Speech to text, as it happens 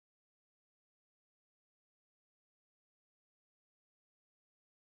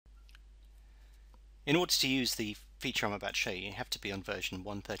In order to use the feature I'm about to show you, you have to be on version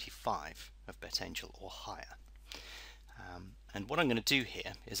 135 of BetAngel or higher. And what I'm going to do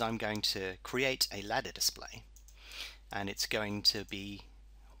here is I'm going to create a ladder display, and it's going to be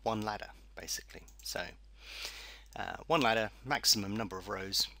one ladder basically. So one ladder, maximum number of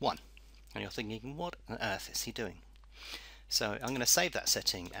rows, 1. And you're thinking, what on earth is he doing? So I'm going to save that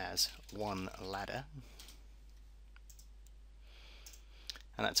setting as one ladder,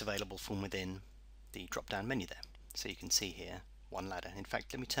 and that's available from within the drop down menu there. So you can see here one ladder. In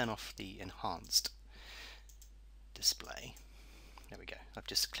fact, let me turn off the enhanced display. There we go. I've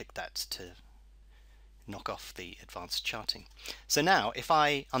just clicked that to knock off the advanced charting. So now if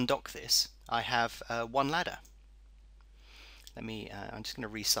I undock this, I have one ladder. Let me I'm just going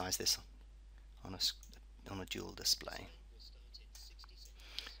to resize this on a dual display.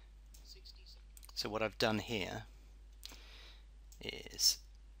 So what I've done here is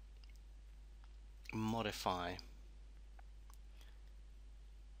modify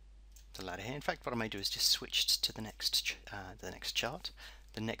the ladder here. In fact, what I may do is just switch to the next chart,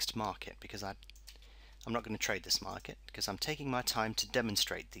 the next market, because I'm not going to trade this market because I'm taking my time to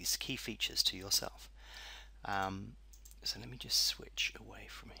demonstrate these key features to yourself. So let me just switch away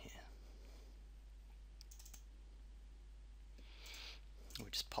from here. We'll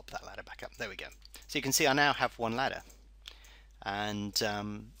just pop that ladder back up. There we go. So you can see I now have one ladder, and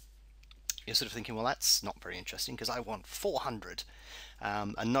you're sort of thinking, well, that's not very interesting because I want 400.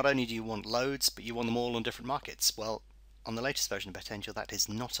 And not only do you want loads, but you want them all on different markets. Well, on the latest version of BetAngel, that is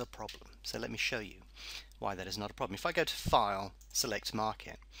not a problem. So let me show you why that is not a problem. If I go to File, Select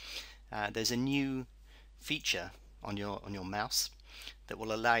Market, there's a new feature on your mouse that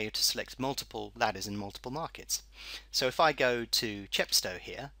will allow you to select multiple ladders in multiple markets. So if I go to Chepstow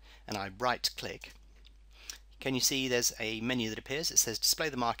here and I right click, can you see there's a menu that appears? It says display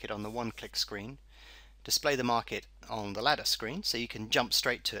the market on the one-click screen, display the market on the ladder screen, so you can jump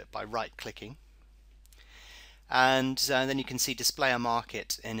straight to it by right clicking, and then you can see display a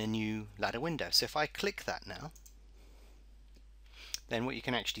market in a new ladder window. So if I click that now, then what you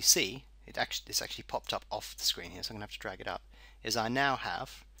can actually see, it's actually popped up off the screen here, so I'm going to have to drag it up, is I now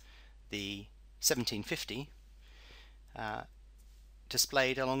have the 1750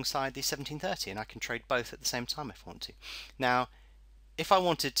 displayed alongside the 1730, and I can trade both at the same time if I want to. Now if I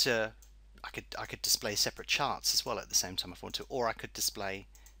wanted to, I could display separate charts as well at the same time if I want to, or I could display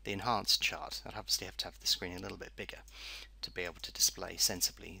the enhanced chart. I'd obviously have to have the screen a little bit bigger to be able to display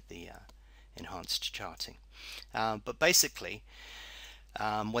sensibly the enhanced charting. But basically,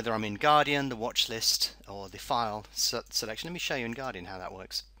 whether I'm in Guardian, the watch list, or the file selection, let me show you in Guardian how that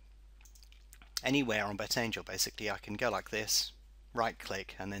works. Anywhere on BetAngel, basically, I can go like this, right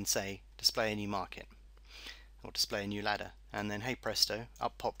click, and then say display a new market, or display a new ladder, and then hey presto,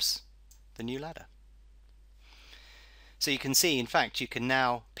 up pops the new ladder. So you can see, in fact, you can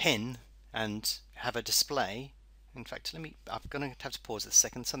now pin and have a display. In fact, I'm going to have to pause this a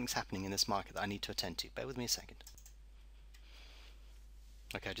second. Something's happening in this market that I need to attend to. Bear with me a second.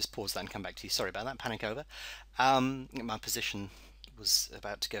 Okay, just pause that and come back to you. Sorry about that, panic over. My position was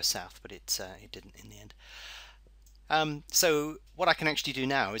about to go south, but it didn't in the end. So what I can actually do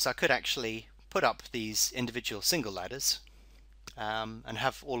now is I could actually put up these individual single ladders and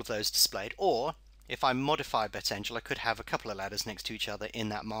have all of those displayed, or if I modify BetAngel, I could have a couple of ladders next to each other in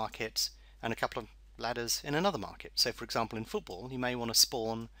that market and a couple of ladders in another market. So for example, in football, you may want to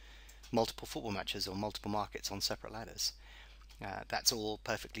spawn multiple football matches or multiple markets on separate ladders. That's all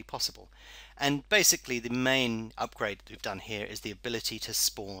perfectly possible. And basically the main upgrade that we've done here is the ability to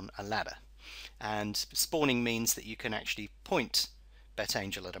spawn a ladder. And spawning means that you can actually point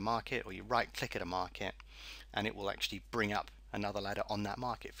BetAngel at a market, or you right click at a market, and it will actually bring up another ladder on that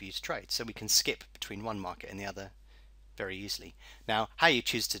market for you to trade. So we can skip between one market and the other very easily. Now how you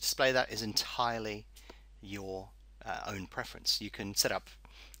choose to display that is entirely your own preference. You can set up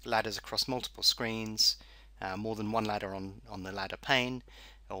ladders across multiple screens, more than one ladder on the ladder pane,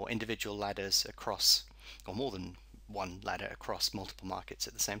 or individual ladders across, or more than one ladder across multiple markets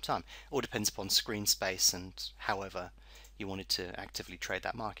at the same time. All depends upon screen space and however you wanted to actively trade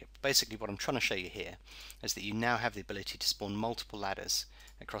that market. Basically what I'm trying to show you here is that you now have the ability to spawn multiple ladders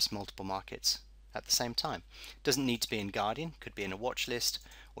across multiple markets at the same time. It doesn't need to be in Guardian, could be in a watch list,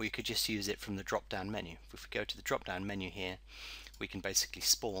 or you could just use it from the drop down menu. If we go to the drop down menu here, we can basically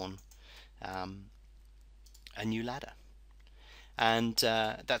spawn a new ladder. And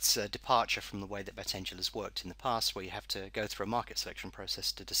that's a departure from the way that BetAngel has worked in the past, where you have to go through a market selection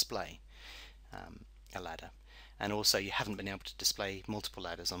process to display a ladder. And also you haven't been able to display multiple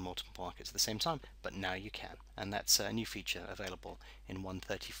ladders on multiple markets at the same time, but now you can. And that's a new feature available in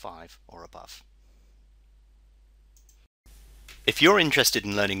 135 or above. If you're interested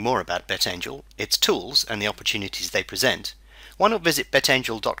in learning more about BetAngel, its tools and the opportunities they present, why not visit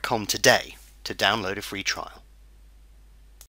betangel.com today to download a free trial.